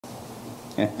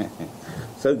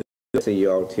So good to see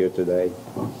you all here today.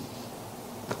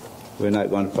 We're not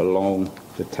going to prolong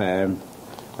the time.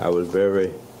 I was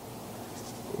very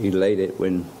elated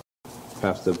when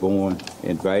Pastor Bourne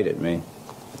invited me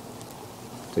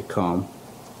to come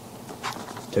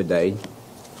today.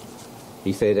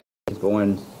 He said that he's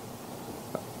going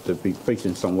to be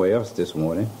preaching somewhere else this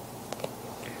morning.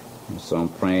 And so I'm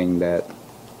praying that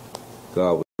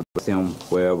God will bless him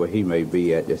wherever he may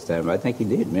be at this time. I think he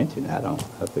did mention that. I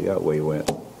forgot where he went.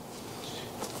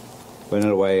 But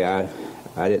anyway,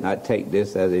 I did not take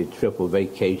this as a triple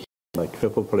vacation, a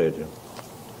triple pleasure.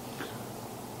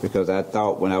 Because I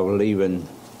thought when I was leaving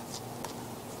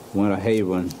Winter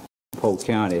Haven, Polk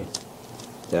County,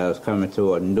 that I was coming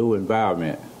to a new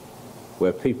environment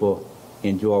where people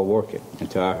enjoy working.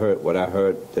 Until I heard what I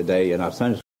heard today in our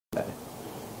Sunday school class,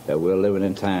 that we're living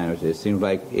in times, it seems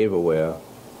like everywhere,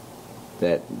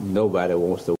 that nobody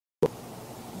wants to work.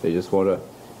 They just want to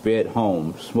be at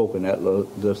home smoking that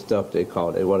little stuff they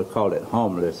want to call it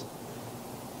harmless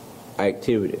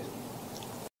activities.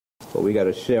 But we got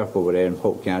a sheriff over there in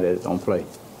Polk County that don't play.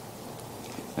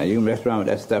 Now you can mess around with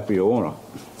that stuff for your owner.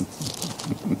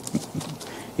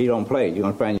 He don't play. You're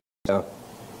going to find yourself,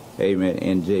 amen,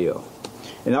 in jail.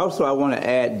 And also I want to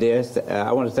add this.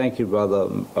 I want to thank you, Brother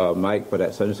Mike, for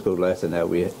that Sunday school lesson that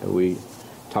we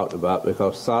talked about,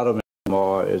 because Sodom and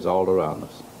Gomorrah is all around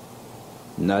us.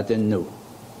 Nothing new.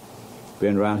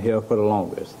 Been around here for the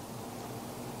longest.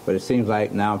 But it seems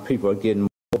like now people are getting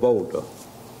more bolder,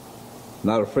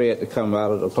 not afraid to come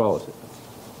out of the closet.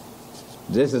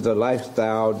 This is the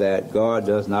lifestyle that God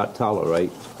does not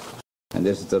tolerate, and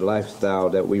this is the lifestyle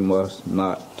that we must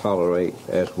not tolerate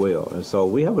as well. And so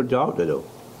we have a job to do.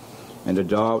 And the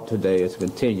job today is to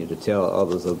continue to tell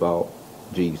others about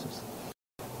Jesus.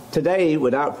 Today,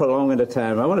 without prolonging the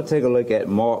time, I want to take a look at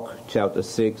Mark chapter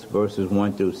 6, verses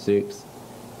 1 through 6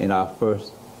 in our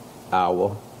first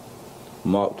hour.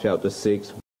 Mark chapter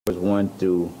 6, verses 1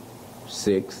 through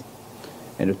 6.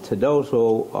 And to those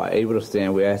who are able to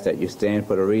stand, we ask that you stand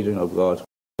for the reading of God's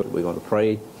word. We're going to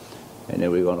pray, and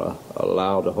then we're going to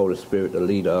allow the Holy Spirit to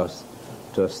lead us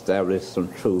to establish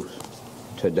some truths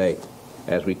today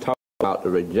as we talk about the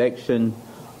rejection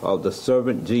of the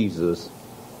servant Jesus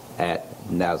at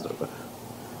Nazareth.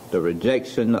 The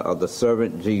rejection of the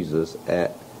servant Jesus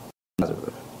at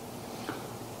Nazareth.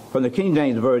 From the King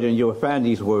James Version, you will find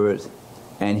these words,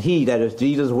 "And he," that is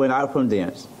Jesus, "went out from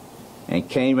thence, and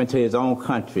came into his own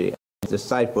country, and his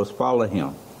disciples followed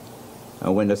him.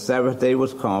 And when the Sabbath day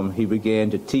was come, he began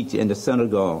to teach in the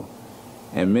synagogue.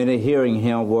 And many hearing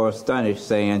him were astonished,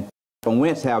 saying, From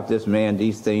whence hath this man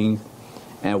these things?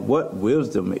 And what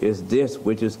wisdom is this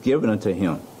which is given unto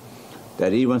him,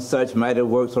 that even such mighty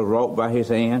works are wrought by his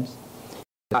hands? Is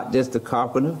not this the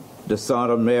carpenter, the son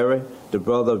of Mary, the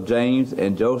brother of James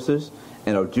and Joseph,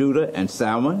 and of Judah and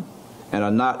Simon? And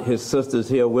are not his sisters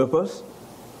here with us?"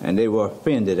 And they were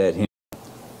offended at him.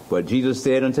 But Jesus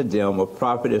said unto them, "A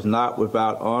prophet is not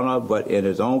without honor, but in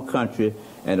his own country,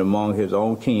 and among his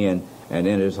own kin, and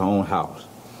in his own house.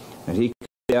 And he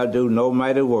shall do no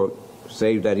mighty work,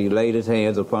 save that he laid his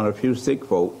hands upon a few sick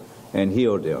folk, and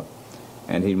healed them.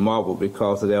 And he marveled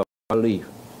because of their unbelief.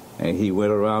 And he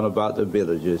went around about the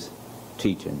villages,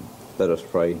 teaching." Let us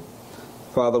pray.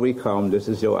 Father, we come. This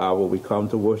is your hour. We come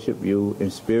to worship you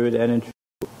in spirit and in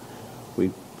truth.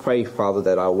 We pray, Father,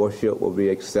 that our worship will be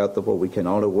acceptable. We can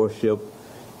only worship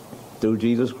through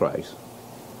Jesus Christ.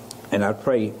 And I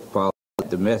pray, Father, that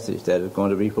the message that is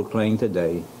going to be proclaimed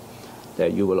today,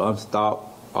 that you will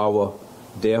unstop our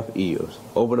deaf ears,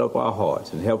 open up our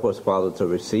hearts, and help us, Father, to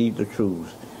receive the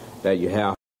truths that you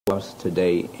have for us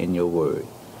today in your word.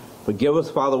 Forgive us,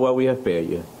 Father, where we have failed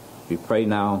you. We pray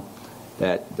now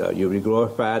that you'll be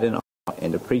glorified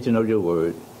in the preaching of your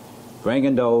word,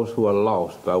 bringing those who are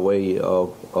lost by way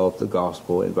of the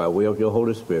gospel and by way of your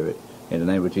Holy Spirit. In the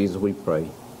name of Jesus we pray.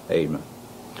 Amen.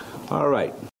 All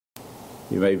right.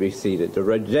 You may be seated. The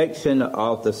rejection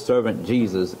of the servant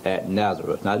Jesus at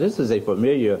Nazareth. Now, this is a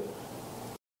familiar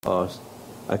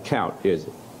account, is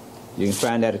it? You can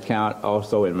find that account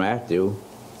also in Matthew,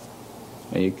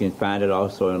 and you can find it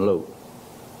also in Luke.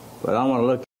 But I don't want to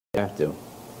look at Matthew.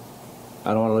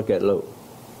 I don't want to look at Luke.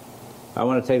 I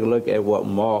want to take a look at what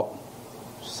Mark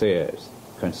says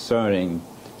concerning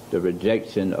the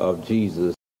rejection of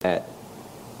Jesus at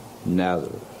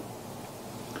Nazareth.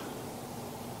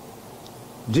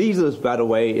 Jesus, by the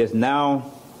way, is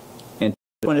now in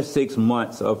 26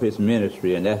 months of his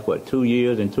ministry, and that's what, 2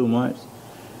 years and 2 months?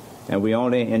 And we're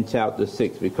only in chapter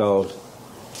 6, because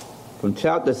from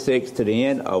chapter 6 to the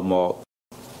end of Mark,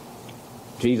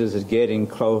 Jesus is getting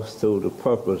close to the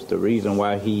purpose, the reason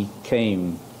why he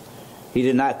came He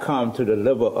did not come to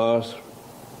deliver us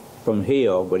from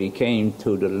hell, but he came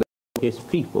to deliver his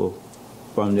people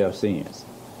from their sins.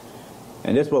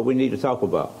 And that's what we need to talk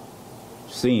about,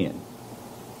 sin.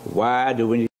 Why do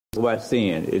we need to talk about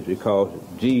sin? It's because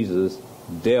Jesus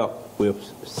dealt with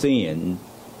sin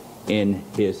in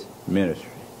his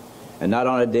ministry. And not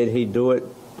only did he do it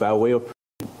by way of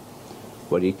preaching,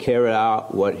 but he carried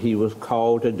out what he was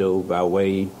called to do by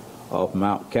way of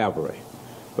Mount Calvary,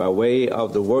 by way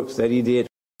of the works that he did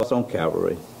for us on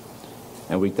Calvary.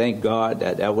 And we thank God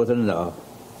that that was enough.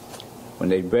 When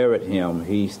they buried him,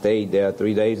 he stayed there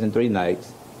 3 days and 3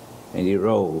 nights, and he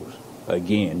rose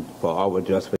again for our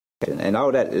justification. And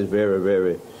all that is very,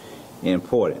 very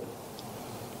important.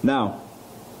 Now,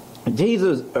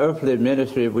 Jesus' earthly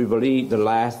ministry, we believe, to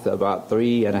last about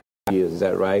 3.5 years. Is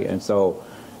that right? And so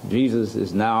Jesus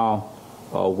is now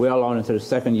well on into the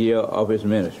 2nd year of his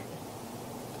ministry.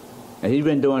 And he's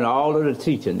been doing all of the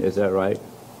teaching. Is that right?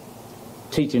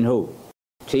 Teaching who?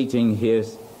 Teaching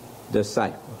his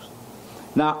disciples.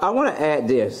 Now, I want to add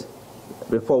this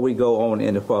before we go on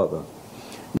any further.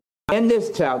 In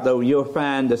this chapter, you'll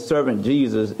find the servant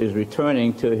Jesus is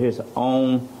returning to his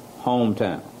own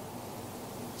hometown.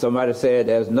 Somebody said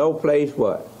there's no place,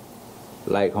 what?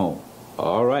 Like home.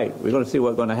 All right, we're going to see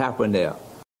what's going to happen there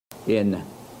in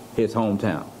his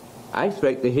hometown. I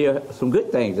expect to hear some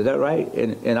good things, is that right,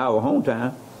 in our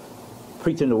hometown,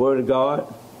 preaching the word of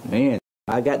God. Man,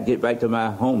 I got to get back to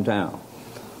my hometown.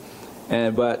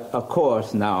 But, of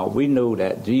course, now, we knew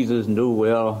that Jesus knew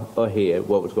well ahead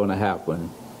what was going to happen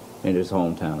in his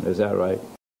hometown. Is that right?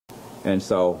 And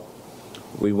so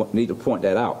we need to point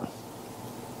that out.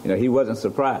 You know, he wasn't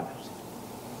surprised.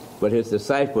 But his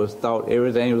disciples thought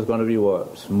everything was going to be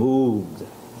what? Smooth.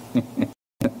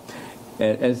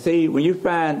 and see, when you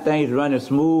find things running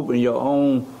smooth in your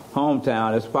own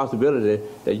hometown, there's a possibility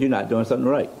that you're not doing something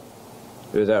right.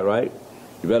 Is that right?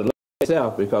 You better look at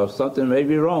yourself, because something may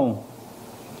be wrong.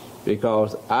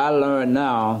 Because I learned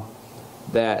now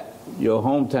that your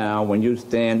hometown, when you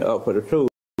stand up for the truth,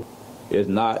 is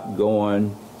not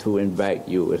going to invite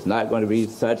you. It's not going to be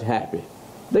such happy.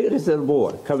 Look at this little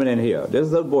boy coming in here. This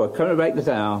little boy coming back to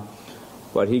town,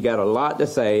 but he got a lot to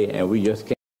say, and we just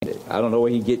can't get it. I don't know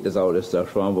where he gets all this stuff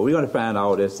from, but we're going to find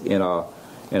all this in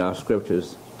our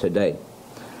scriptures today.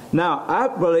 Now, I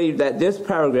believe that this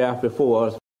paragraph before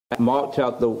us, Mark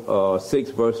chapter 6,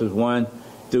 verses 1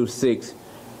 through 6,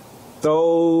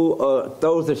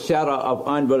 throws a shadow of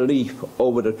unbelief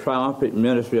over the triumphant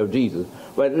ministry of Jesus.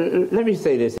 But let me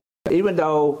say this. Even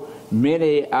though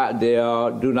many out there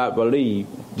do not believe,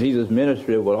 Jesus'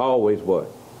 ministry will always what?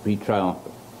 Be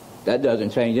triumphant. That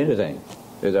doesn't change anything.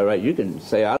 Is that right? You can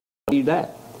say, I don't believe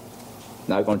that.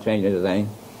 Not going to change anything.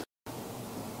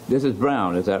 This is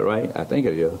brown. Is that right? I think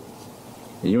it is.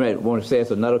 You might want to say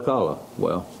it's another color.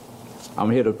 Well,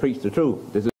 I'm here to preach the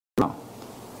truth. This is brown.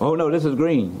 Oh, no, this is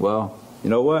green. Well, you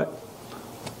know what?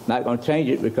 Not going to change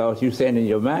it, because you saying in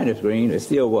your mind it's green. It's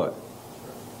still what?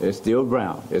 It's still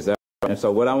brown. Is that right? And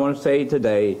so what I want to say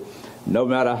today, no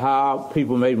matter how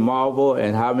people may marvel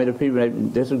and how many people may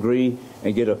disagree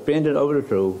and get offended over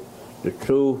the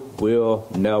truth will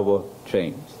never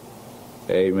change.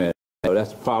 Amen. So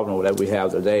that's the problem that we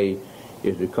have today,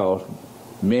 is because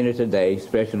many today,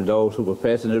 especially those who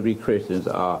profess to be Christians,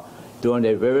 are doing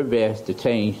their very best to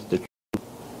change the truth.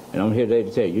 And I'm here today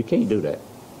to tell you, you can't do that.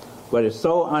 But it's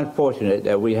so unfortunate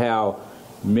that we have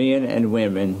men and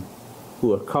women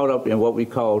who are caught up in what we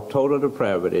call total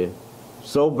depravity,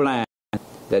 so blind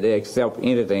that they accept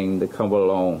anything that comes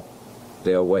along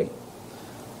their way.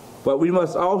 But we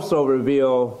must also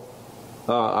reveal,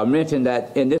 I mentioned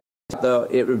that in this chapter,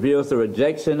 it reveals the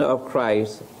rejection of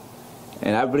Christ.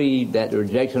 And I believe that the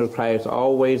rejection of Christ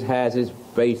always has its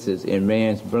basis in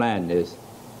man's blindness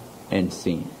and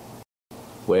sin.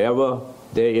 Wherever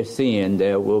there is sin,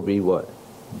 there will be what?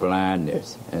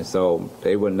 Blindness. And so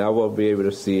they will never be able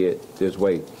to see it this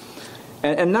way.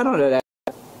 And not only that,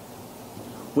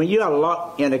 when you are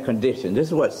locked in a condition, this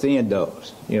is what sin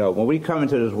does. You know, when we come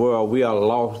into this world, we are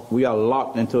lost. We are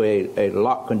locked into a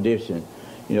locked condition.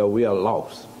 You know, we are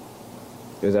lost.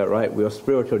 Is that right? We are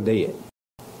spiritual dead.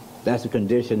 That's the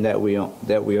condition that we are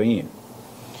in.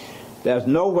 There's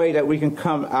no way that we can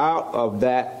come out of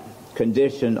that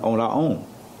condition on our own.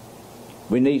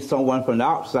 We need someone from the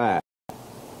outside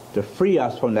to free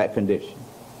us from that condition.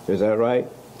 Is that right?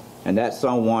 And that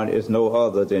someone is no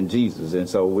other than Jesus. And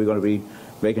so we're going to be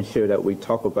making sure that we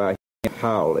talk about him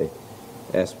highly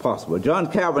as possible. John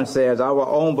Calvin says, our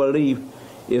own belief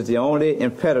is the only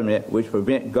impediment which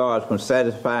prevents God from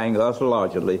satisfying us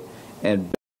largely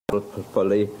and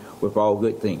bountifully with all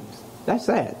good things. That's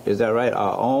sad. Is that right?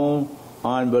 Our own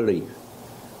unbelief.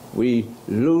 we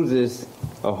loses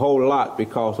a whole lot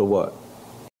because of what?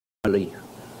 Unbelief.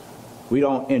 We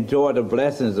don't enjoy the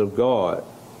blessings of God.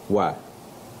 Why?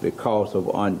 Because of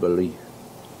unbelief.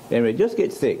 Anyway, just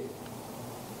get sick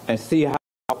and see how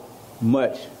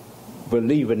much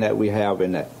believing that we have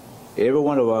in that. Every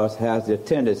one of us has the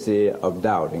tendency of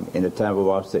doubting in the time of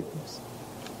our sickness.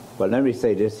 But let me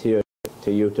say this here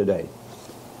to you today.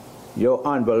 Your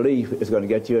unbelief is going to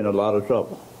get you in a lot of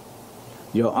trouble.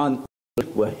 Your unbelief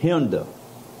will hinder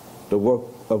the work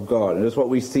of God. And that's what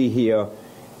we see here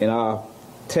in our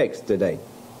text today.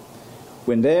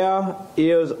 When there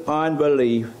is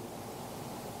unbelief,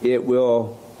 it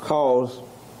will cause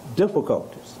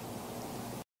difficulties.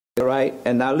 All right?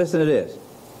 And now listen to this.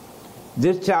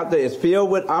 This chapter is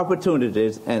filled with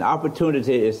opportunities, and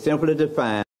opportunity is simply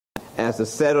defined as a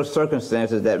set of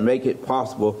circumstances that make it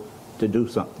possible to do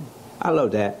something. I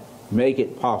love that. Make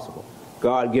it possible.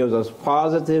 God gives us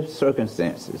positive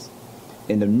circumstances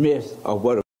in the midst of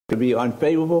what could be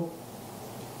unfavorable,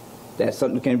 that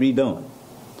something can be done.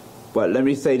 But let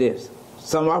me say this.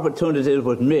 Some opportunities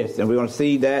was missed, and we're going to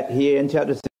see that here in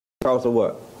chapter 6 because of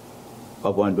what?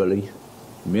 Of unbelief.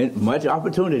 Much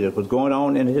opportunity was going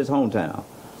on in his hometown.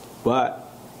 But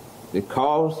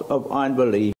because of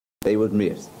unbelief, they was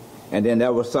missed. And then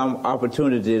there were some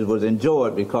opportunities was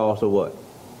enjoyed because of what?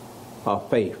 Of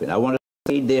faith. And I want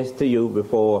to say this to you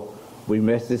before we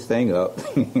mess this thing up,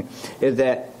 is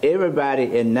that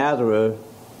everybody in Nazareth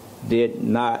did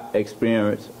not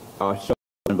experience or show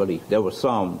unbelief. There were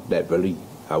some that believed.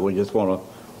 I would just want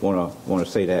to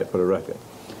say that for the record.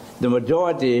 The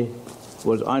majority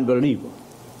was unbeliever.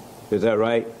 Is that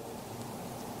right?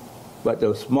 But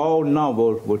the small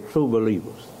numbers were true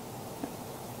believers.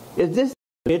 Is this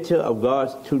a picture of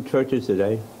God's two churches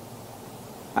today?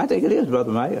 I think it is,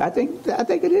 Brother Mike. I think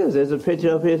it is. There's a picture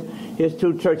of his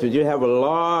two churches. You have a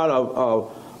lot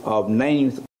of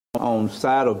names on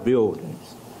side of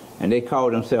buildings, and they call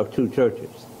themselves two churches.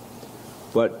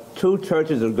 But two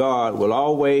churches of God will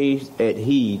always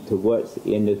adhere to what's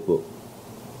in this book.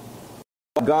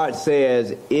 God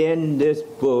says in this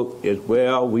book is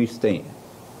where we stand.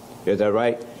 Is that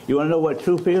right? You want to know what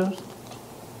truth is?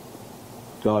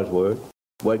 God's word.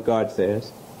 What God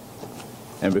says.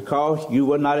 And because you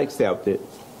will not accept it,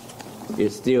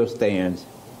 it still stands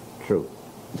true.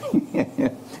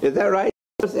 Is that right?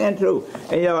 It stands true.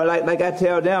 And like I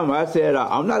tell them, I said,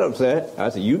 I'm not upset. I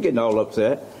said, you getting all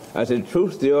upset. I said,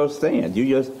 truth still stands. You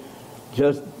just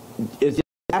it's just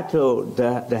natural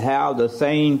to have the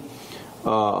same,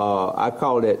 I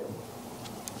call it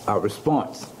a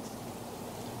response.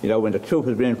 When the truth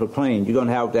is being proclaimed, you're going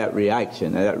to have that reaction.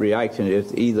 And that reaction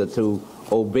is either to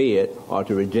obey it or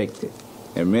to reject it.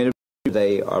 And many people,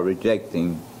 they are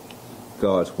rejecting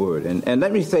God's word. And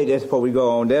let me say this before we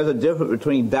go on. There's a difference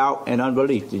between doubt and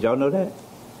unbelief. Did y'all know that?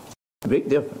 A big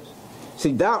difference.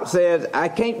 See, doubt says, I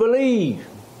can't believe.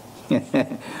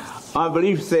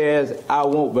 Unbelief says, I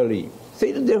won't believe.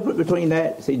 See the difference between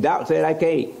that? See, doubt said, I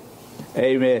can't.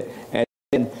 Amen. And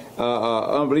then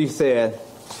unbelief said,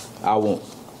 I won't.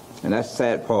 And that's the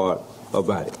sad part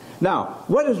about it. Now,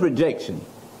 what is rejection?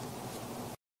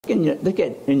 Look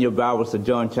at in your Bibles to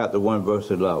John chapter 1,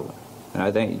 verse 11. And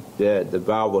I think that the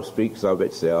Bible speaks of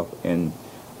itself in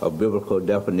a biblical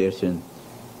definition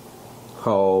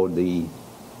called the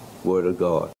Word of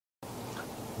God.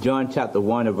 John chapter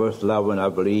 1 and verse 11, I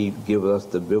believe, gives us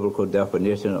the biblical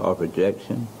definition of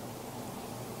rejection.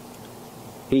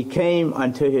 He came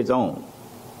unto his own,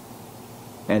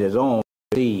 and his own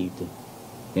received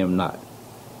him not.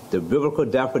 The biblical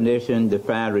definition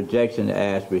defines rejection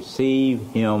as receive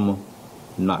him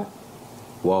not.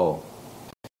 Whoa.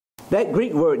 That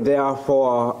Greek word there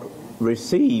for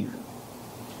receive,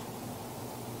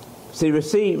 see,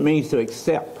 receive means to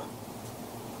accept.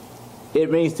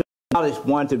 It means to acknowledge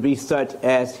one to be such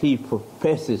as he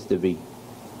professes to be.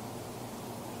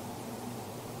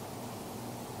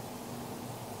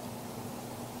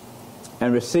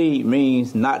 And receive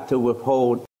means not to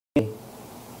withhold any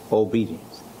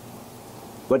obedience.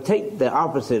 But take the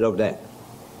opposite of that.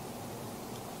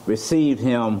 Receive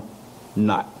him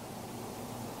not.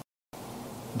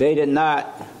 They did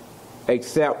not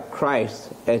accept Christ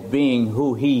as being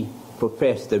who he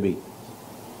professed to be.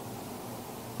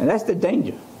 And that's the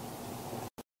danger.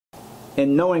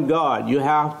 In knowing God, you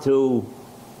have to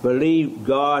believe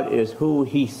God is who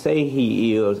he say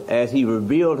he is as he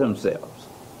revealed himself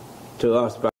to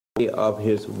us by way of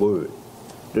his word.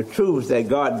 The truths that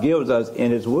God gives us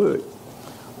in his word.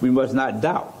 We must not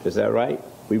doubt. Is that right?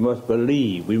 We must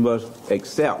believe. We must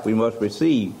accept. We must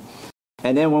receive.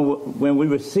 And then when we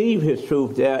receive his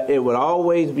truth, it will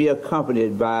always be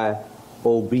accompanied by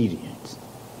obedience.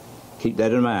 Keep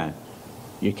that in mind.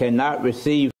 You cannot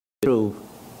receive truth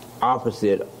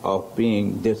opposite of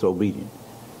being disobedient.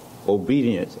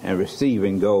 Obedience and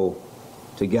receiving go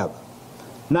together.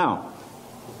 Now,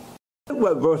 look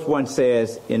what verse 1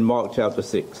 says in Mark chapter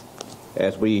 6,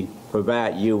 as we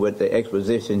provide you with the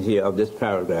exposition here of this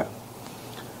paragraph.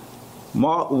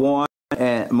 Mark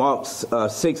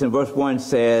 6 and verse 1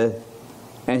 says,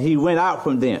 and he went out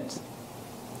from thence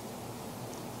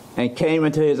and came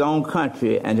into his own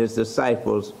country, and his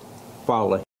disciples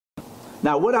followed him.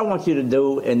 Now, what I want you to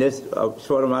do in this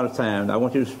short amount of time, I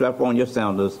want you to strap on your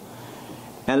sandals,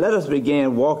 and let us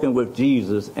begin walking with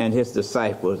Jesus and his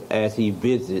disciples as he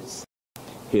visits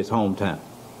his hometown.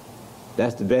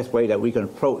 That's the best way that we can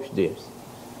approach this.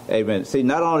 Amen. See,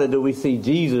 not only do we see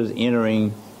Jesus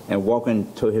entering and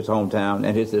walking to his hometown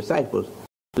and his disciples,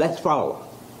 let's follow.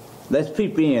 Let's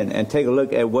peep in and take a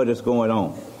look at what is going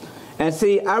on. And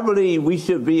see, I believe we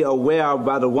should be aware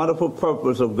by the wonderful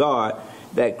purpose of God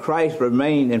that Christ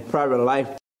remained in private life.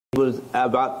 He was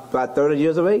about 30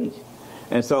 years of age.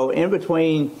 And so in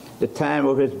between the time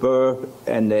of his birth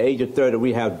and the age of 30,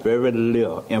 we have very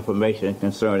little information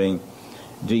concerning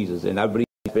Jesus. And I believe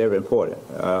it's very important.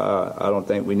 I don't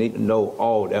think we need to know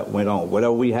all that went on.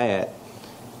 Whatever we had,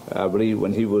 I believe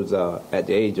when he was at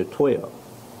the age of 12,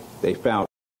 they found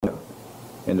him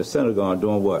in the synagogue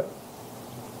doing what?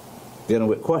 Dealing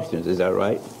with questions. Is that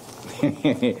right?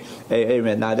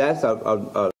 Amen. Now that's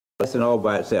a lesson all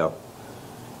by itself.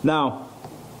 Now,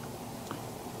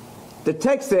 the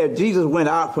text said Jesus went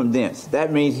out from thence.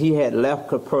 That means he had left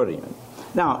Capernaum.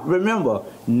 Now, remember,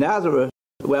 Nazareth,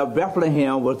 well,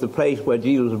 Bethlehem was the place where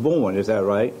Jesus was born. Is that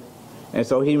right? And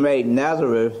so he made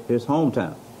Nazareth his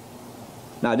hometown.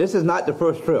 Now, this is not the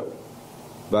first trip,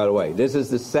 by the way. This is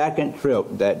the second trip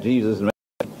that Jesus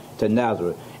made to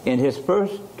Nazareth. In his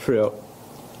first trip,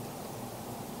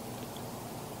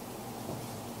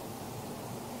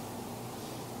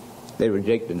 they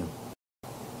rejected him.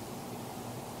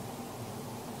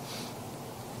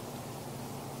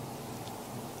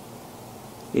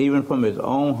 Even from his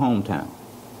own hometown.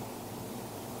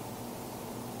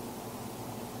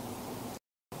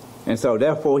 And so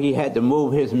therefore he had to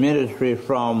move his ministry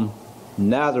from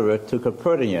Nazareth to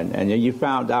Capernaum, and then you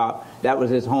found out that was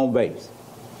his home base.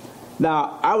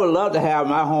 Now, I would love to have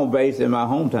my home base in my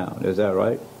hometown. Is that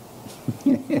right?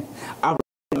 I would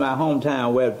in my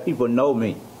hometown where people know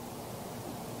me.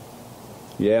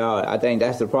 Yeah, I think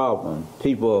that's the problem.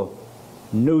 People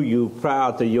knew you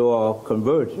prior to your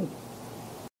conversion.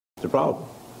 That's the problem.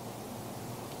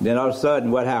 Then all of a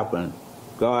sudden, what happened?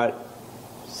 God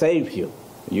saves you.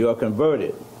 You are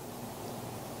converted.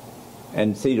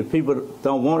 And see, the people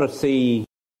don't want to see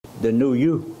the new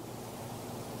you.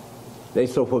 They're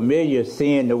so familiar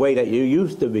seeing the way that you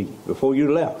used to be before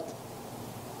you left.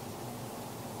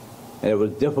 And it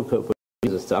was difficult for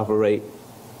Jesus to operate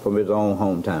from his own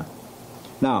hometown.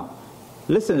 Now,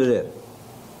 listen to this.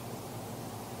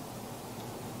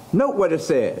 Note what it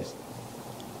says.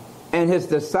 And his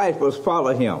disciples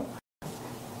followed him.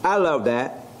 I love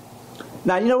that.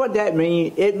 Now, you know what that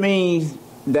means? It means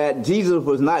that Jesus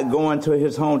was not going to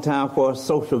his hometown for a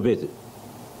social visit.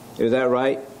 Is that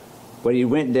right? But he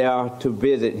went there to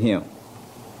visit him.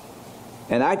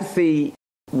 And I can see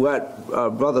what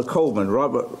Brother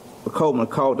Robert Coleman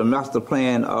called the master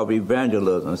plan of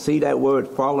evangelism. See that word,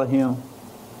 follow him?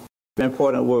 An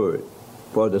important word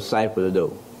for a disciple to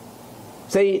do.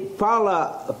 See,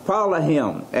 follow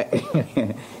him.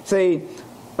 See,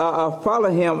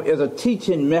 follow him is a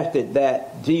teaching method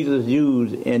that Jesus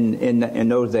used in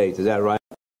those days. Is that right?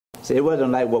 See, it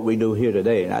wasn't like what we do here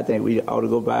today, and I think we ought to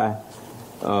go back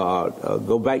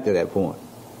to that point.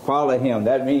 Follow him.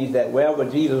 That means that wherever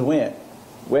Jesus went,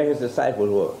 where his disciples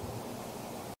were,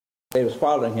 they was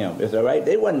following him. Is that right?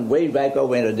 They wasn't way back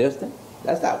over in the distance.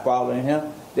 That's not following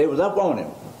him. They was up on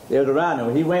him. They was around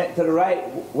him. He went to the right.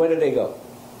 Where did they go?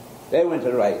 They went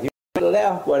to the right. He went to the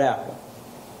left. What happened?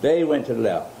 They went to the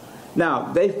left.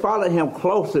 Now, they followed him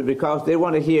closely because they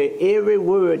want to hear every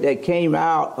word that came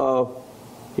out of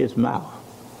his mouth.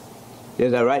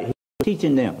 Is that right? He was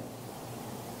teaching them.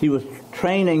 He was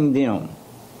training them.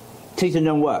 Teaching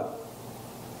them what?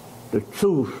 The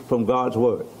truth from God's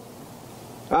word.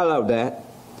 I love that.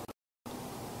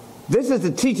 This is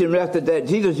the teaching method that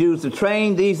Jesus used to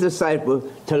train these disciples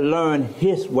to learn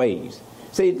his ways.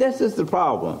 See, this is the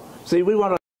problem. See, we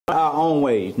want to learn our own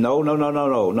ways. No.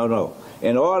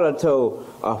 In order to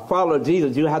follow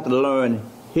Jesus, you have to learn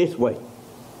his way.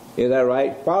 Is that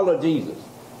right? Follow Jesus.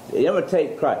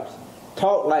 Imitate Christ.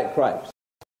 Talk like Christ.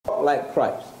 Talk like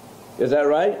Christ. Is that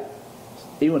right?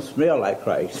 Even smell like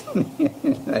Christ.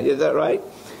 Is that right?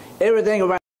 Everything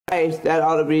about life Christ, that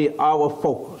ought to be our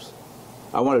focus.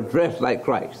 I want to dress like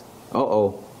Christ.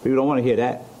 Uh-oh, people don't want to hear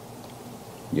that.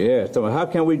 Yeah, so how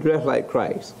can we dress like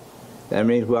Christ? That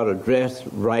means we ought to dress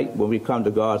right when we come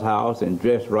to God's house and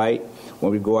dress right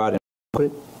when we go out in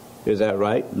public. Is that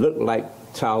right? Look like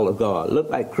child of God. Look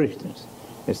like Christians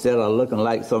instead of looking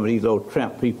like some of these old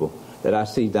tramp people that I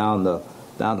see down the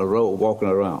road walking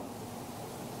around.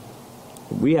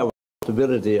 We have a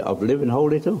responsibility of living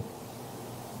holy too.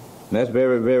 And that's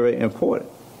very, very important.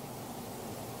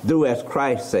 Do as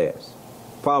Christ says.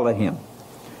 Follow him.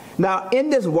 Now, in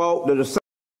this walk, the disciples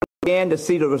began to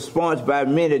see the response by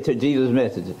many to Jesus'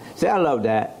 message. See, I love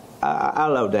that. I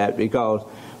love that because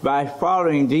by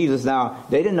following Jesus now,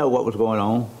 they didn't know what was going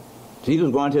on. Jesus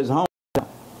was going to his home.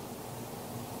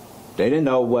 They didn't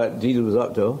know what Jesus was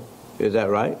up to. Is that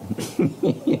right?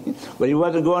 But he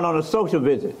wasn't going on a social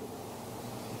visit.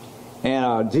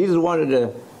 And Jesus wanted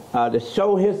to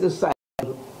show his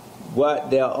disciples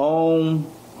what their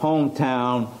own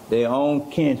hometown, their own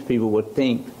kinspeople would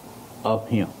think of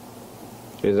him.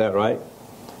 Is that right?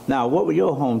 Now, what would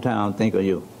your hometown think of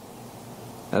you?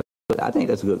 I think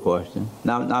that's a good question.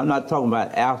 Now, I'm not talking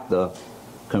about after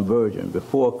conversion,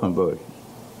 before conversion.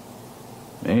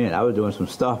 Man, I was doing some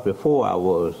stuff before I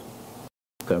was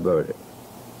converted.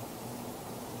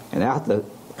 And after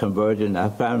conversion, I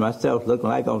found myself looking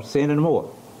like I'm sinning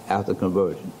more after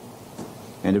conversion.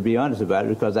 And to be honest about it,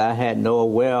 because I had no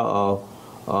aware of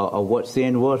what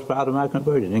sin was prior to my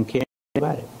conversion, didn't care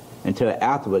about it. Until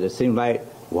afterwards, it seemed like,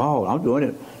 wow, I'm doing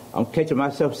it. I'm catching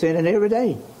myself sinning every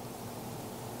day.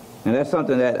 And that's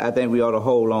something that I think we ought to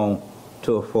hold on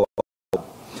to for.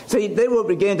 See, they will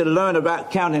begin to learn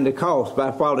about counting the cost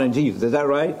by following Jesus. Is that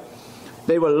right?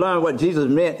 They will learn what Jesus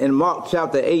meant in Mark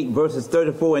chapter 8, verses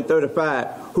 34 and 35.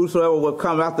 Whosoever will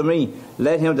come after me,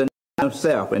 let him deny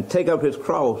himself and take up his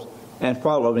cross and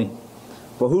follow me.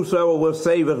 For whosoever will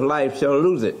save his life shall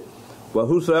lose it. But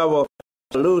whosoever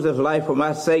shall lose his life for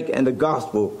my sake and the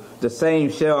gospel, the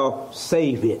same shall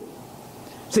save it.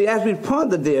 See, as we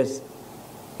ponder this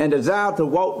and desire to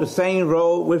walk the same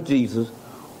road with Jesus,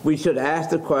 we should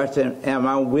ask the question, am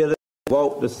I willing to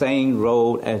walk the same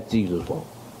road as Jesus walked?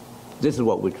 This is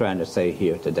what we're trying to say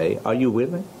here today. Are you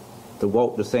willing to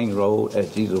walk the same road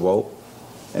as Jesus walked?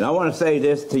 And I want to say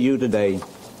this to you today.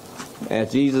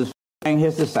 As Jesus and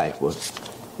his disciples,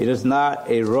 it is not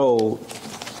a road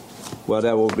where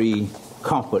there will be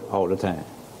comfort all the time.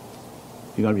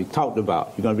 You're going to be talked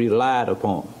about. You're going to be lied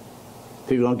upon.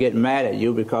 People are going to get mad at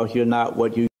you because you're not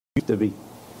what you used to be.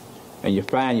 And you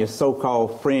find your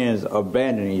so-called friends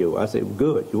abandoning you. I say,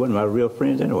 good. You weren't my real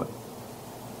friends anyway.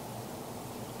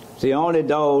 See, only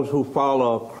those who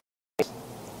follow Christ,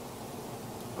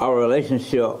 our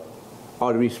relationship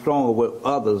ought to be stronger with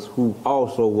others who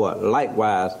also what?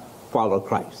 Likewise follow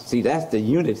Christ. See, that's the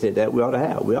unity that we ought to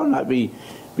have. We ought not be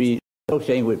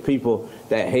associating with people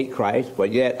that hate Christ,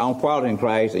 but yet I'm following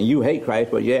Christ, and you hate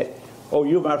Christ, but yet, oh,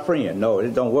 you're my friend. No,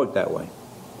 it don't work that way.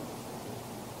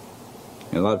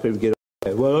 And a lot of people get,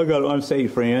 well, I got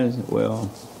unsaved friends. Well,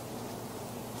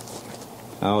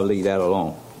 I'll leave that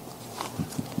alone.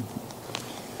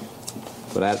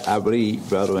 But I believe,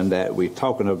 brethren, that we're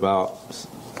talking about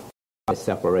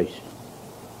separation.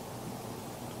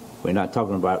 We're not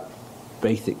talking about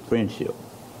basic friendship,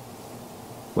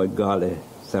 but godly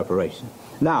separation.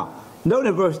 Now, note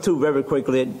in verse 2 very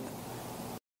quickly,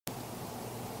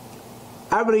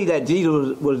 I believe that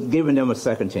Jesus was giving them a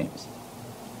second chance.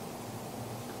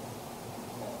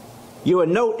 You will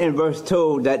note in verse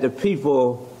 2 that the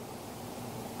people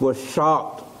were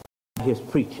shocked by his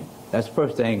preaching. That's the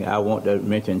first thing I want to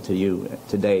mention to you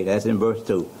today. That's in verse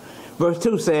 2. Verse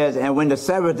 2 says, and when the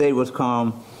Sabbath day was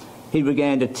come, he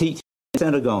began to teach in the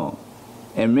synagogue.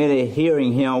 And many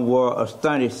hearing him were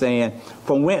astonished, saying,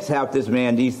 from whence hath this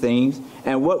man these things?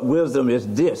 And what wisdom is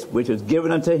this which is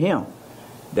given unto him,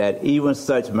 that even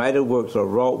such mighty works are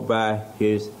wrought by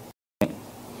his hand?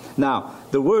 Now,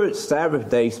 the word Sabbath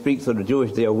day speaks of the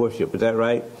Jewish day of worship. Is that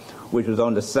right? Which was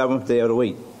on the seventh day of the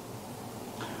week.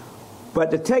 But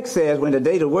the text says when the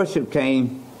day of worship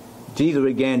came, Jesus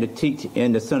began to teach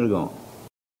in the synagogue.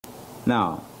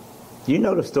 Now, do you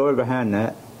know the story behind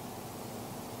that?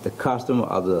 The custom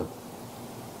of the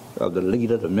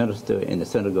leader, the minister in the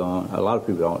synagogue. A lot of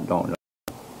people don't know.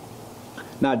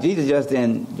 Now, Jesus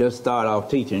just started off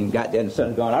teaching, got there in the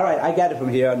synagogue. All right, I got it from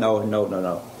here. No.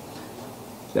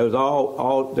 There was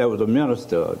a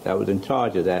minister that was in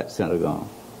charge of that synagogue.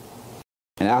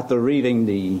 And after reading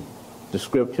the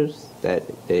scriptures that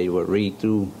they would read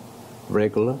through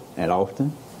regular and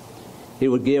often, he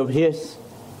would give his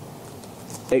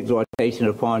exhortation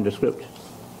upon the scriptures.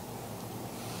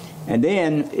 And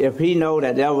then if he know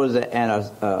that there was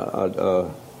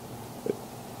an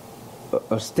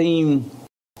esteemed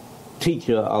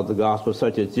teacher of the gospel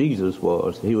such as Jesus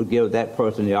was, he would give that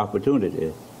person the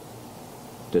opportunity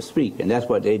to speak. And that's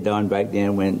what they done back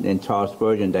then when in Charles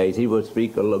Spurgeon days. He would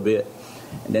speak a little bit,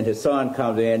 and then his son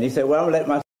comes in and he said, well, I'm going to let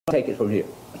my son take it from here.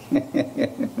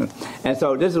 And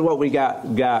so this is what we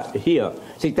got here.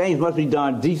 See, things must be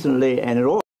done decently and in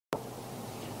order.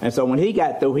 And so when he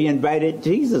got through, he invited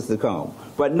Jesus to come.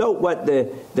 But note what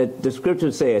the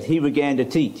scripture says. He began to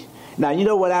teach. Now, you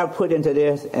know what I put into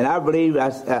this? And I believe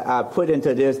I put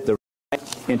into this the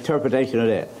right interpretation of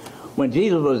that. When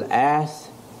Jesus was asked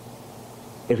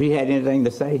if he had anything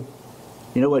to say,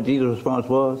 you know what Jesus' response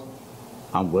was?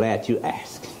 I'm glad you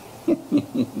asked.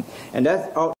 And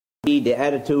that's all the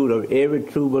attitude of every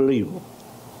true believer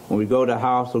when we go to the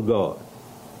house of God.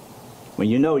 When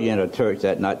you know you're in a church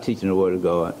that's not teaching the Word of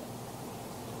God,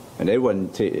 and they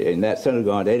wasn't in that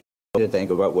synagogue, they didn't think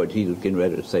about what Jesus was getting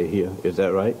ready to say here. Is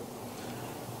that right?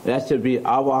 That should be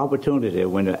our opportunity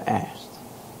when they're asked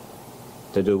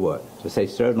to do what? To say,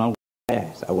 sir, I'm going to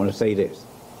ask. I want to say this.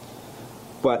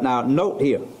 But now, note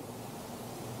here.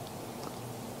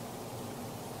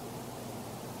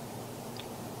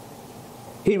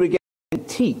 He began to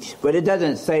teach, but it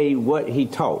doesn't say what he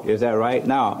taught. Is that right?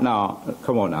 Now,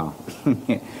 come on now.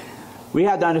 We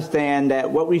have to understand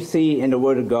that what we see in the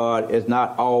Word of God is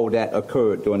not all that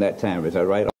occurred during that time. Is that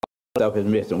right? All stuff is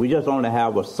missing. We just only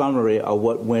have a summary of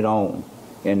what went on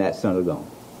in that synagogue.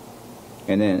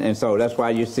 And so that's why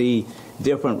you see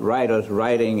different writers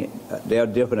writing their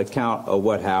different account of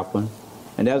what happened.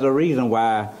 And there's a reason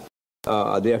why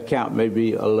their account may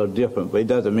be a little different, but it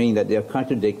doesn't mean that they're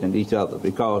contradicting each other,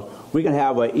 because we can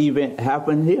have an event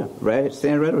happen here, right?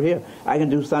 Stand right over here. I can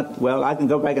do something. Well, I can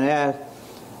go back and ask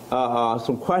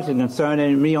some questions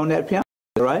concerning me on that piano,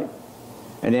 right?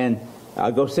 And then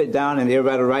I'll go sit down and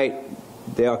everybody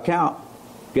write their account.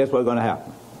 Guess what's going to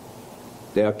happen?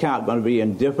 Their account going to be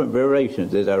in different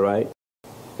variations. Is that right?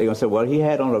 They're going to say, well, he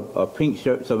had on a pink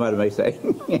shirt, somebody may say.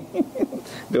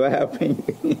 Do I have pink?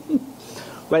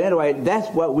 But anyway, that's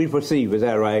what we perceive. Is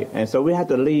that right? And so we have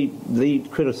to lead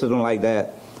criticism like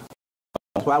that.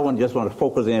 So I just want to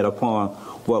focus in upon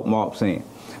what Mark's saying.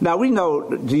 Now, we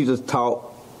know Jesus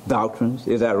taught doctrines.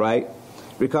 Is that right?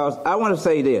 Because I want to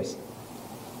say this.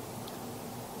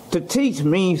 To teach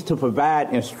means to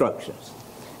provide instructions.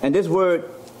 And this word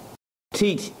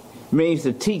teach means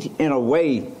to teach in a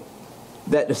way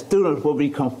that the students will be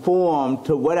conformed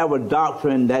to whatever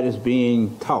doctrine that is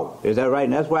being taught. Is that right?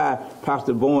 And that's why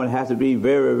Pastor Bowen has to be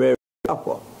very, very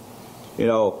careful, you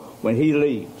know, when he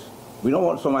leaves. We don't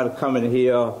want somebody to come in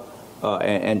here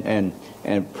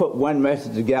and put one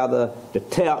message together to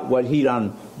tell what he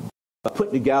done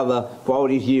put together for all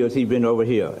these years he's been over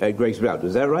here at Grace Baptist.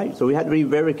 Is that right? So we have to be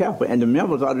very careful. And the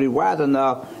members ought to be wise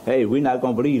enough, hey, we're not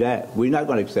going to believe that. We're not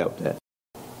going to accept that.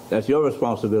 That's your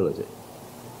responsibility,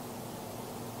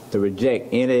 to reject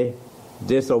any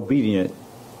disobedience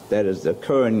that is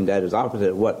occurring that is opposite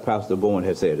of what Pastor Bowen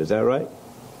has said. Is that right?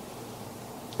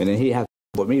 And then he has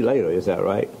to deal with me later. Is that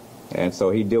right? And so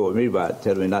he deal with me by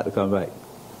telling me not to come back.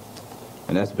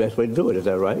 And that's the best way to do it. Is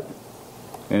that right?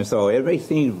 And so it may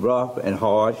seem rough and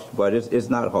harsh, but it's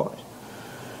not harsh.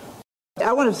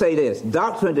 I want to say this.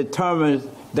 Doctrine determines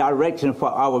direction for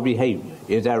our behavior.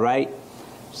 Is that right?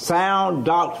 Sound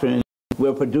doctrine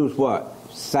will produce what?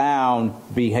 Sound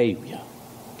behavior.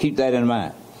 Keep that in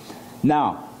mind.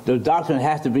 Now, the doctrine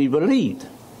has to be believed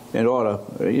in order,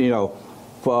 you know,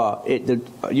 for it to,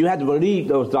 you have to believe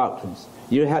those doctrines.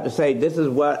 You have to say, this is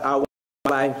what I want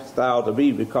my lifestyle to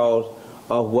be because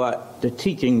of what the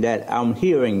teaching that I'm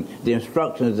hearing, the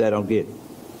instructions that I'm getting.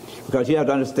 Because you have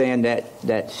to understand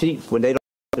that sheep, when they don't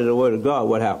listen to the Word of God,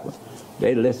 what happens?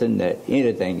 They listen to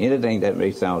anything that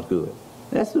may sound good.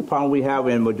 That's the problem we have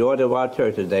in the majority of our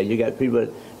churches today. You got people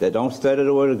that don't study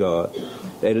the Word of God.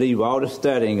 They leave all the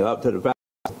studying up to the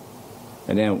pastor.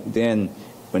 And then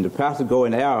when the pastor go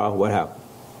in error, what happens?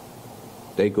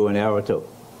 They go in error too.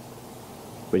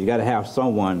 But you got to have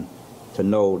someone to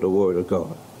know the Word of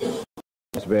God.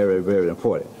 That's very, very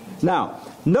important. Now,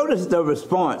 notice the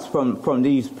response from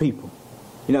these people.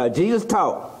 You know, Jesus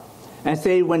taught and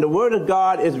said when the Word of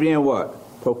God is being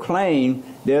what? Proclaimed,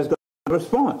 there's going to be a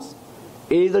response.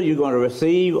 Either you're going to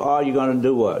receive or you're going to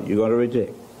do what? You're going to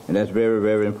reject. And that's very,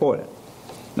 very important.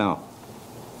 Now,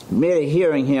 merely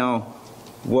hearing him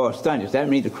was astonished. That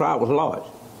means the crowd was large.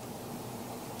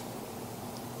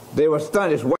 They were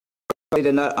astonished. They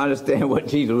did not understand what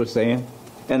Jesus was saying.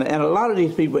 And a lot of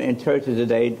these people in churches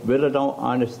today really don't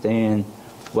understand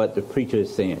what the preacher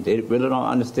is saying. They really don't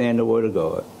understand the Word of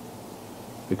God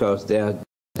because they're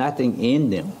nothing in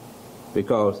them,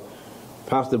 because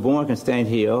Pastor Bourne can stand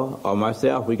here, or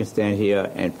myself, we can stand here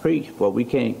and preach, but we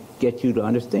can't get you to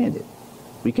understand it.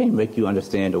 We can't make you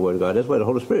understand the Word of God. That's where the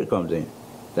Holy Spirit comes in.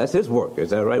 That's His work. Is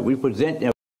that right? We present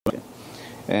information,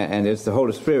 and it's the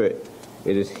Holy Spirit.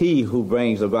 It is He who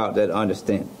brings about that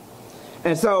understanding.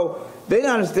 And so they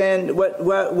didn't understand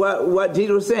what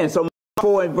Jesus was saying. So Mark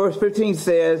 4 and verse 15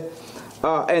 says,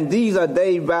 and these are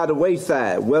they by the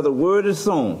wayside, where the word is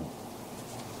sown.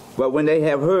 But when they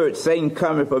have heard, Satan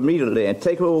cometh immediately and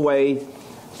taketh away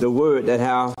the word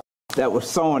that was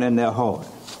sown in their heart.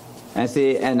 And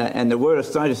see, and the word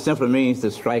astonish simply means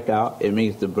to strike out. It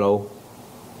means to blow,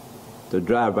 to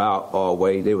drive out or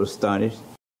away. They were astonished.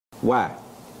 Why?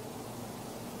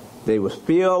 They was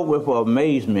filled with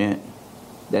amazement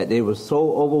that they were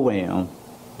so overwhelmed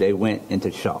they went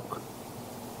into shock.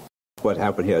 What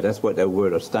happened here? That's what that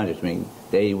word astonished means.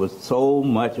 They were so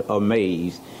much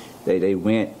amazed that they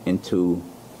went into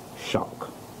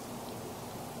shock.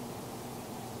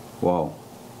 Wow.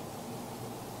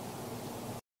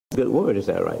 Good word, is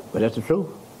that right? But that's the truth.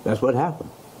 That's what happened.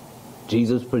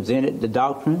 Jesus presented the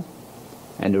doctrine,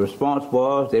 and the response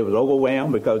was they was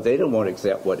overwhelmed because they didn't want to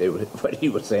accept what he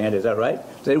was saying. Is that right?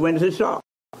 So they went into shock.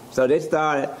 So they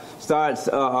started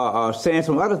saying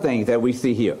some other things that we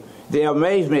see here. Their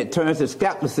amazement turns to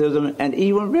skepticism and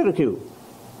even ridicule.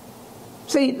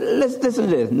 See, listen to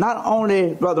this. Not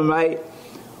only, Brother Mike,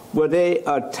 will they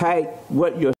attack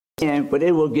what you're saying, but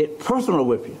they will get personal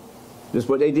with you. This is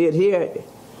what they did here.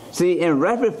 See, in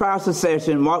rapid fire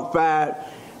succession, Mark 5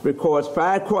 records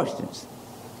 5 questions.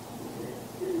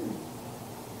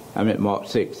 I meant Mark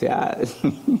 6. Yeah.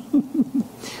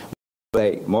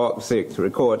 Mark 6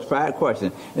 records 5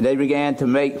 questions, and they began to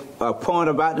make a point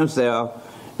about themselves.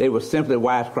 They were simply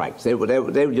wisecracks. They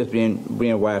were just being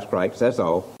wisecracks, that's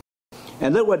all.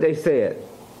 And look what they said.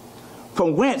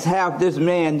 From whence hath this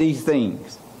man these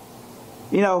things?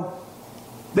 You know,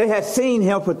 they had seen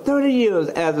him for 30 years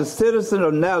as a citizen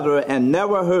of Nazareth and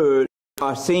never heard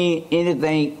or seen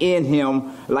anything in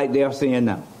him like they are seeing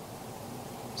now.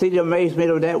 See the amazement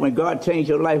of that? When God changed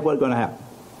your life, what's going to happen?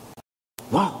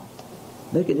 Wow,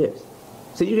 look at this.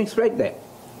 See, you can expect that.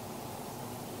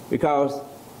 Because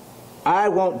I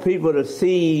want people to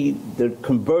see the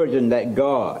conversion that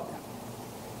God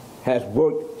has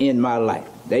worked in my life.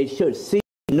 They should see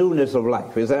newness of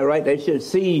life. Is that right? They should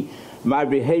see my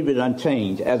behavior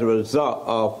unchanged as a result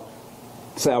of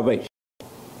salvation.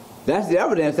 That's the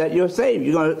evidence that you're saved.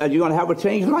 You're going to have a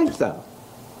changed lifestyle.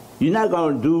 You're not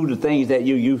going to do the things that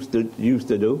you used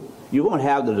to do. You won't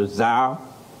have the desire.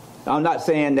 I'm not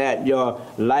saying that your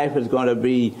life is going to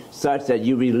be such that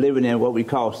you'll be living in what we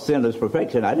call sinless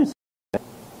perfection. I didn't say that.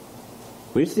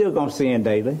 We're still going to sin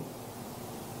daily.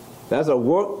 That's a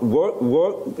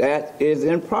work that is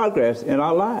in progress in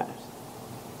our lives.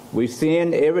 We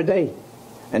sin every day.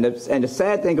 And the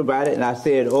sad thing about it, and I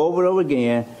say it over and over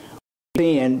again, we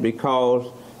sin because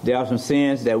there are some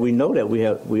sins that we know that we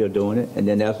are doing it, and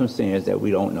then there are some sins that we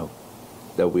don't know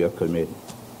that we are committing.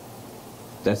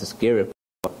 That's the scary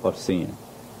part of sin.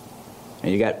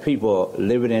 And you got people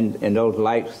living in those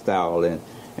lifestyles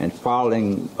and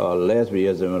following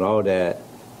lesbianism and all that.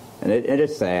 And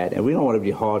it's sad, and we don't want to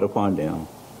be hard upon them.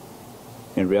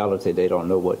 In reality, they don't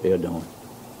know what they're doing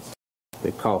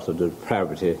because of the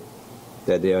depravity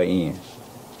that they are in.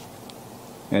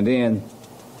 And then,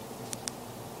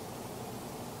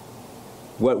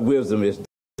 what wisdom is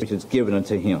which is given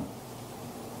unto him.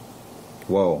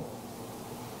 Whoa.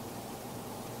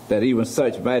 That even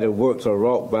such mighty works are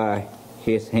wrought by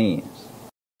his hands.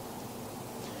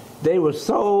 They were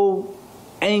so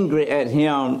angry at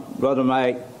him, Brother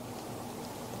Mike.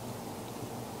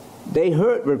 They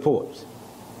heard reports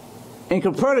in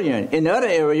Capernaum, in other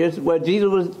areas where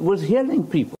Jesus was healing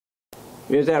people.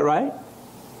 Is that right?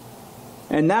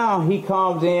 And now he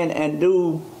comes in and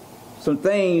do some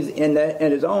things in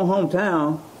his own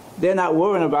hometown. They're not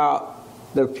worrying about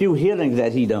the few healings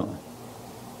that he done.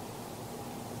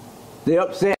 They're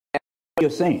upset at what you're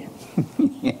saying.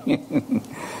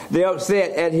 They're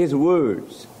upset at his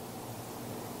words.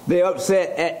 They're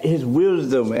upset at his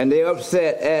wisdom, and they're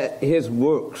upset at his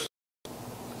works.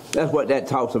 That's what that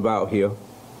talks about here.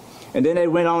 And then they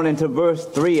went on into verse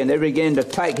 3, and they began to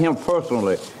attack him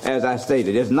personally, as I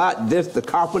stated. It's not this the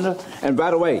carpenter. And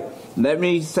by the way, let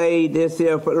me say this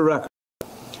here for the record.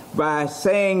 By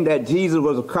saying that Jesus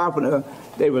was a carpenter,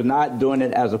 they were not doing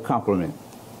it as a compliment.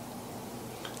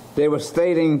 They were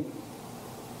stating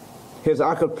his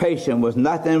occupation was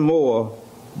nothing more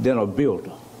than a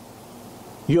builder.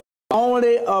 You're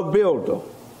only a builder.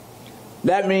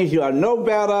 That means you are no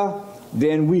better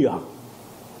than we are.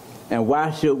 And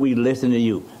why should we listen to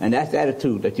you? And that's the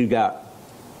attitude that you got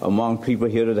among people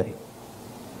here today.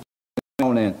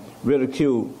 And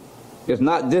ridicule. Is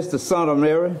not this the son of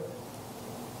Mary?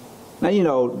 Now, you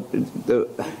know,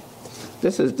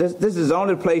 this is the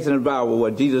only place in the Bible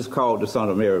where Jesus called the son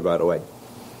of Mary, by the way.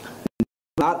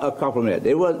 Not a compliment.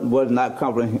 It was not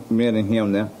complimenting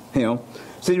him.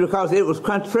 See, because it was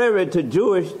contrary to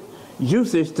Jewish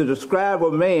usage to describe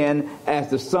a man as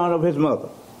the son of his mother,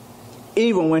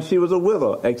 even when she was a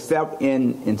widow, except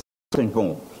in certain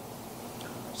forms.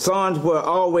 Sons were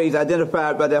always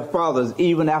identified by their fathers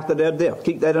even after their death.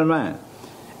 Keep that in mind.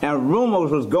 And rumors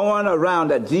was going around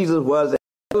that Jesus was an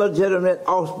illegitimate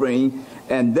offspring,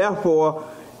 and therefore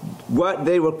what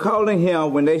they were calling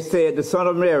him when they said the son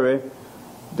of Mary,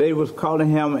 they was calling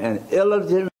him an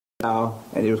illegitimate child,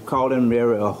 and he was calling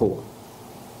Mary a whore.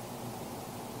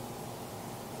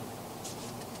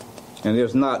 And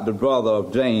it's not the brother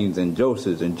of James and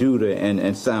Joseph and Judah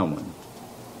and Simon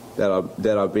that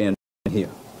are being here.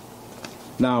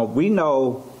 Now, we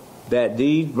know that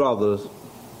these brothers,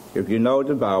 if you know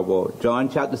the Bible, John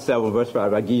chapter 7, verse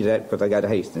 5, I give you that because I got to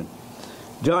hasten.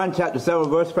 John chapter 7,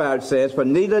 verse 5 says, "For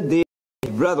neither did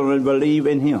his brethren believe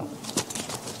in him."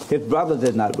 His brothers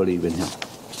did not believe in him.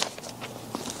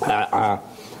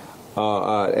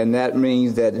 And that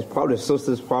means that his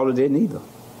sisters probably didn't either.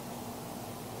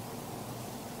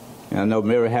 And I know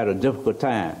Mary had a difficult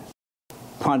time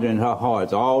pondering in her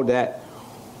heart all that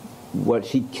what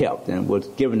she kept and was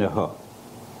given to her,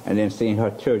 and then seeing her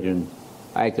children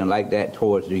acting like that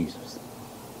towards Jesus.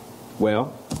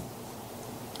 Well,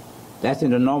 that's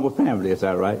in the normal family, is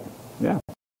that right? Yeah.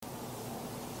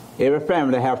 Every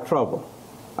family has trouble.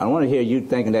 I don't want to hear you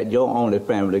thinking that your only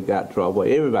family got trouble.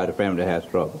 Everybody's family has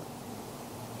trouble.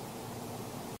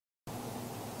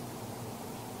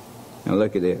 And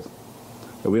look at this.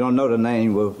 We don't know the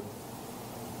name of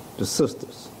the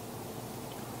sisters.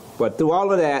 But through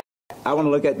all of that, I want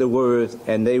to look at the words,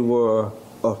 and they were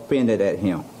offended at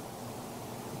him.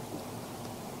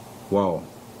 Whoa.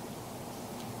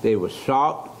 They were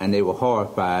shocked and they were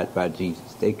horrified by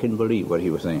Jesus. They couldn't believe what he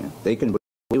was saying. They couldn't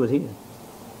believe he was here.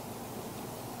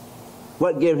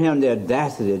 What gave him the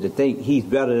audacity to think he's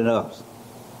better than us,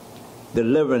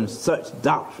 delivering such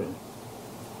doctrine?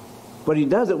 But he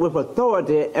does it with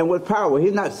authority and with power.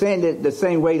 He's not saying it the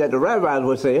same way that the rabbis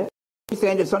would say it. He's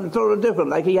saying it's something totally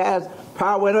different, like he has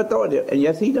power and authority. And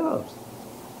yes, he does.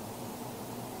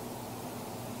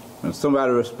 And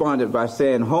somebody responded by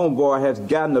saying, "Homeboy has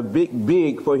gotten a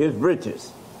big for his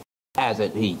riches,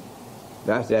 hasn't he?"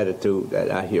 That's the attitude that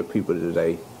I hear people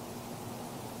today.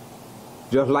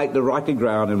 Just like the rocky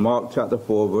ground in Mark chapter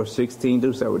 4, verse 16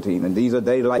 through 17. "And these are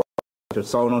they like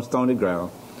sown on stony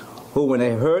ground, who when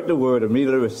they heard the word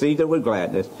immediately received it with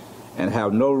gladness, and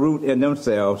have no root in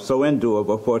themselves, so endure,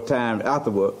 but for a time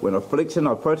afterward, when affliction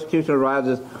or persecution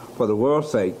arises for the world's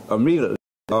sake, immediately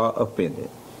are offended."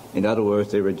 In other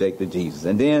words, they rejected Jesus.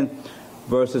 And then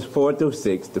verses 4 through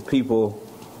 6, the people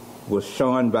were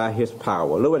shown by his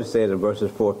power. Look what it says in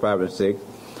verses 4, 5, and 6.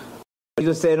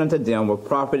 "Jesus said unto them, a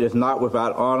prophet is not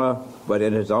without honor, but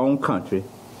in his own country,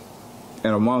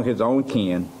 and among his own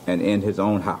kin, and in his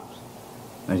own house.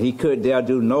 And he could there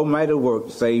do no mighty work,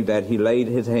 save that he laid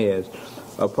his hands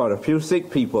upon a few sick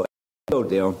people and healed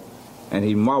them. And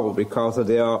he marveled because of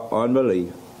their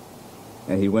unbelief.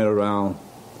 And he went around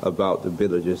about the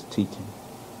villages teaching."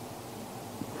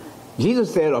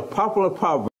 Jesus said a popular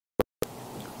proverb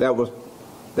that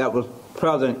was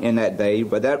present in that day,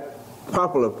 but that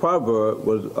popular proverb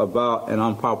was about an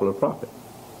unpopular prophet.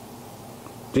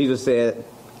 Jesus said,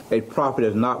 "A prophet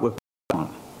is not without honor,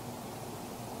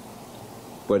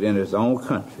 but in his own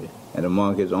country and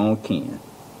among his own kin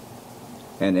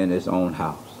and in his own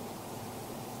house."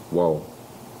 Whoa.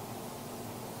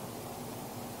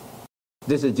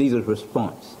 This is Jesus'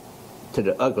 response to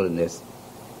the ugliness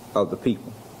of the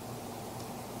people.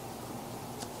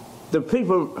 The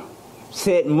people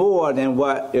said more than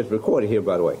what is recorded here,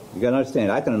 by the way. You got to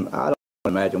understand, I don't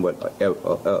imagine what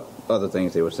other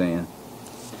things they were saying.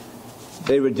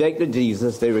 They rejected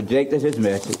Jesus. They rejected his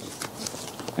message.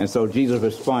 And so Jesus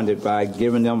responded by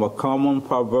giving them a common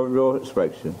proverbial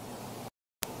expression.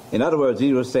 In other words,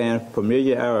 Jesus was saying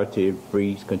familiarity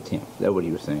breeds contempt. That's what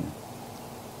he was saying.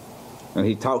 And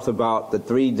he talks about the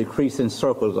three decreasing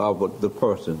circles of the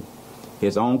person: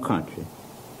 his own country,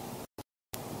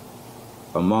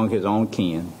 among his own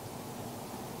kin,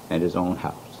 and his own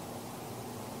house.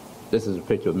 This is a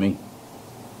picture of me.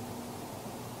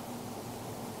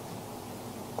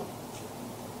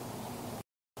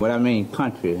 When I mean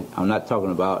country, I'm not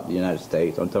talking about the United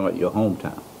States. I'm talking about your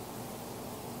hometown.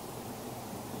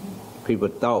 People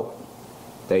thought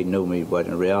they knew me, but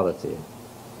in reality,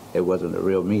 it wasn't the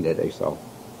real me that they saw.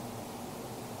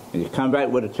 And you come back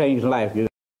with a changed life, you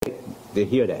to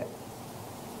hear that.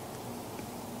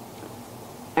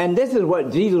 And this is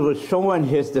what Jesus was showing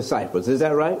his disciples. Is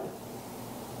that right?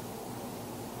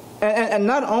 And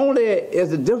not only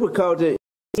is the difficulty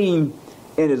in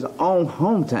his own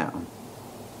hometown,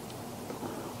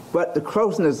 but the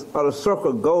closeness of the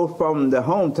circle goes from the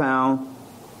hometown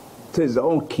to his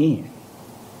own kin.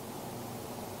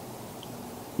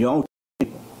 Your own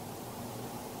people.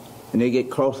 And they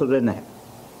get closer than that.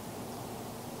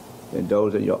 Than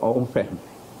those in your own family.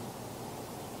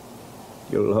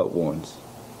 Your loved ones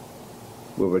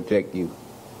will reject you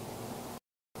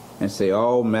and say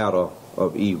all manner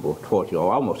of evil toward you. Oh,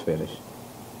 almost finished.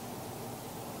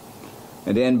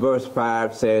 And then verse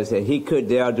 5 says that he could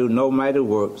there do no mighty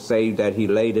work save that he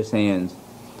laid his hands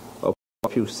upon a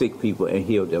few sick people and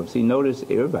healed them. See, notice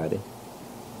everybody.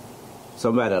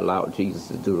 Somebody allowed Jesus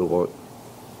to do the work.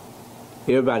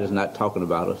 Everybody's not talking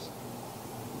about us.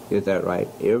 Is that right?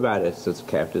 Everybody, Sister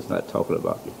Catherine, is not talking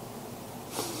about you.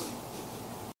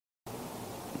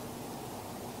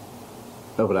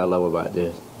 That's what I love about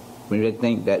this. When they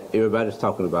think that everybody's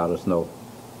talking about us, no.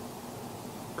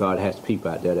 God has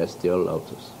people out there that still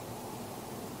loves us.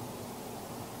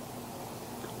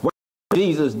 Why did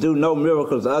Jesus do no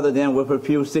miracles other than with a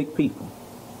few sick people?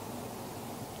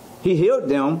 He healed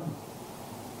them.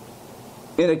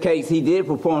 In a case, he did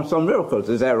perform some miracles.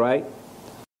 Is that right?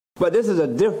 But this is a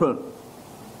different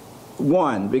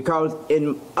one, because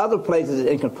in other places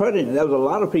in Capernaum, there was a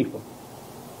lot of people.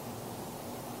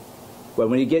 But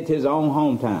when he gets to his own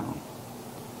hometown,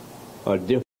 a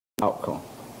different outcome.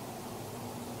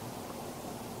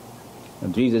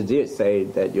 And Jesus did say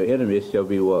that your enemies shall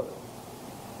be what?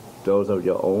 Those of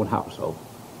your own household.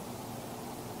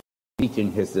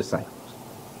 Teaching his disciples.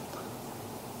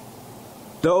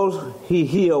 Those he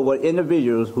healed were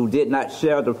individuals who did not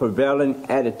share the prevailing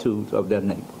attitudes of their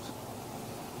neighbors.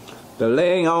 The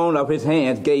laying on of his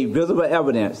hands gave visible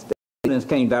evidence that evidence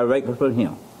came directly from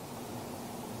him.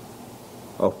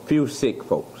 A few sick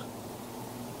folks.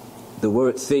 The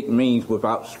word sick means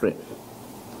without strength.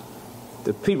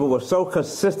 The people were so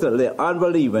consistently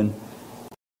unbelieving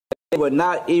that they would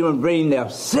not even bring their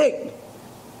sick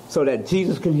so that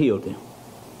Jesus can heal them.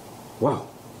 Wow.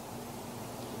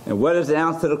 And what is the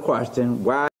answer to the question,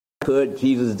 why could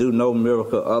Jesus do no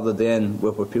miracle other than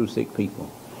with a few sick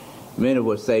people? Many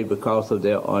would say because of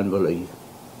their unbelief.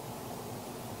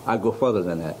 I go further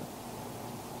than that.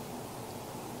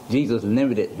 Jesus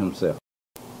limited himself.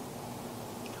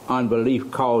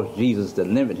 Unbelief caused Jesus to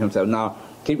limit himself. Now,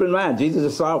 keep in mind, Jesus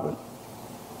is sovereign.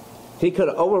 He could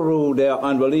have overruled their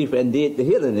unbelief and did the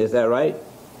healing. Is that right?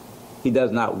 He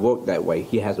does not work that way.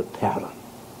 He has a pattern.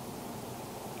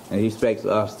 And he expects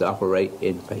us to operate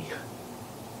in faith.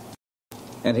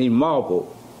 And he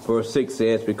marveled, verse 6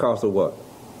 says, because of what?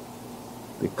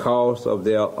 Because of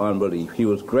their unbelief. He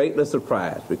was greatly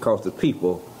surprised because the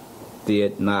people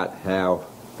did not have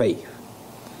faith.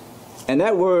 And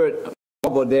that word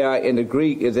marvel there in the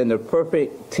Greek is in the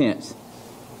perfect tense,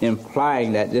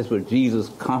 implying that this was Jesus'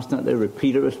 constantly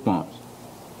repeated response.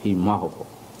 He marveled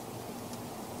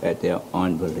at their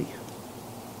unbelief.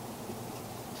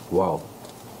 Wow.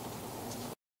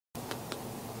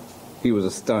 He was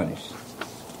astonished.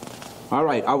 All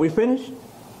right, are we finished?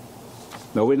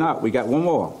 No, we're not. We got one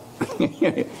more.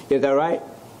 Is that right?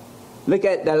 Look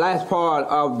at the last part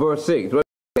of verse 6. Let's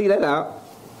see that out.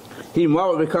 He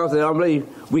marveled because of the unbelief.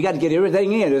 We got to get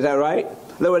everything in. Is that right?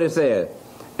 Look what it says.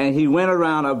 And he went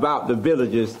around about the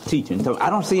villages teaching. So I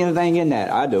don't see anything in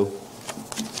that. I do.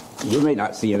 You may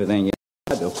not see anything in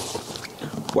that. I do.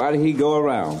 Why did he go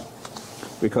around?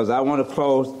 Because I want to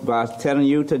close by telling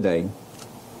you today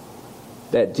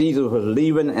that Jesus was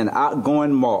leaving an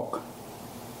outgoing mark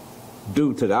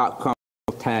due to the outcome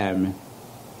of time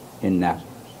in Nazareth.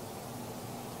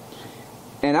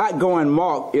 An outgoing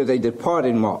mark is a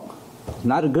departing mark. It's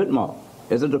not a good mark.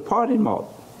 It's a departing mark.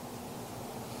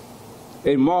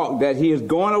 A mark that he is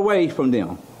going away from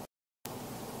them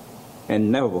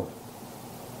and never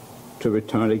to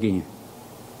return again.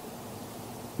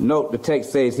 Note the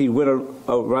text says he went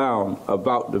around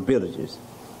about the villages.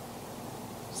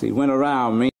 See, went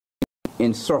around means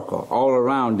in circle, all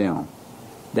around them.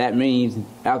 That means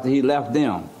after he left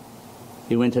them,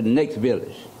 he went to the next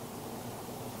village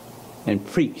and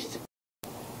preached.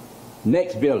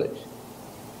 Next village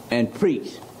and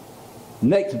preached.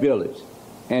 Next village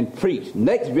and preached.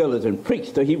 Next village and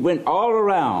preached. So he went all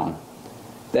around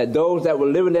that those that were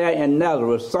living there in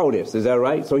Nazareth saw this. Is that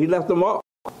right? So he left them all,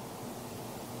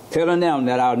 telling them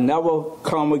that I'll never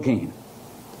come again.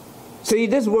 See,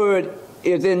 this word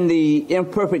is in the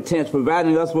imperfect tense,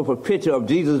 providing us with a picture of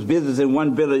Jesus' visits in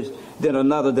one village, then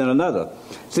another.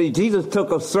 See, Jesus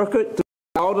took a circuit through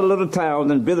all the little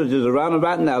towns and villages around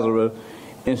about Nazareth,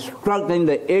 instructing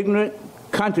the ignorant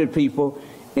country people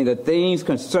in the things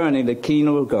concerning the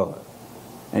kingdom of God.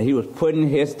 And he was putting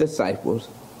his disciples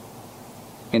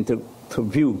into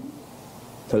view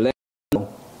to let them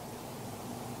know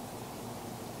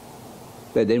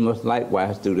that they must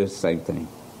likewise do this same thing.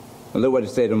 And look what it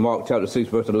said in Mark chapter 6,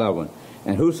 verse 11.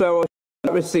 And whosoever shall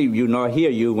not receive you nor hear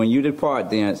you when you depart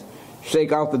thence,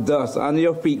 shake off the dust under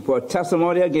your feet for a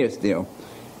testimony against them.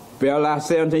 Verily I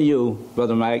say unto you,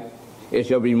 Brother Mike, it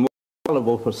shall be more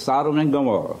tolerable for Sodom and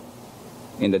Gomorrah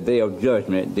in the day of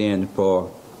judgment than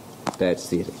for that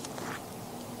city.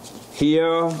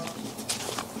 Here,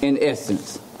 in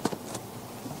essence,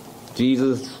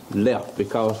 Jesus left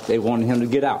because they wanted him to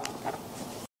get out.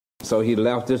 So he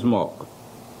left his mark.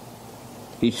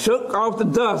 He shook off the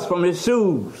dust from his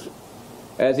shoes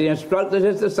as he instructed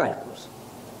his disciples,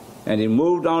 and he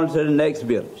moved on to the next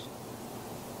village.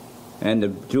 And the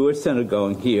Jewish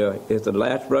synagogue here is the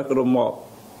last record of mark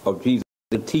of Jesus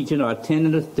teaching or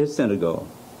attending this synagogue.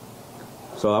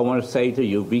 So I want to say to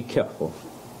you, be careful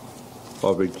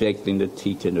of rejecting the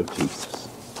teaching of Jesus.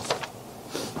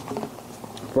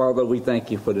 Father, we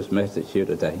thank you for this message here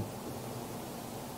today.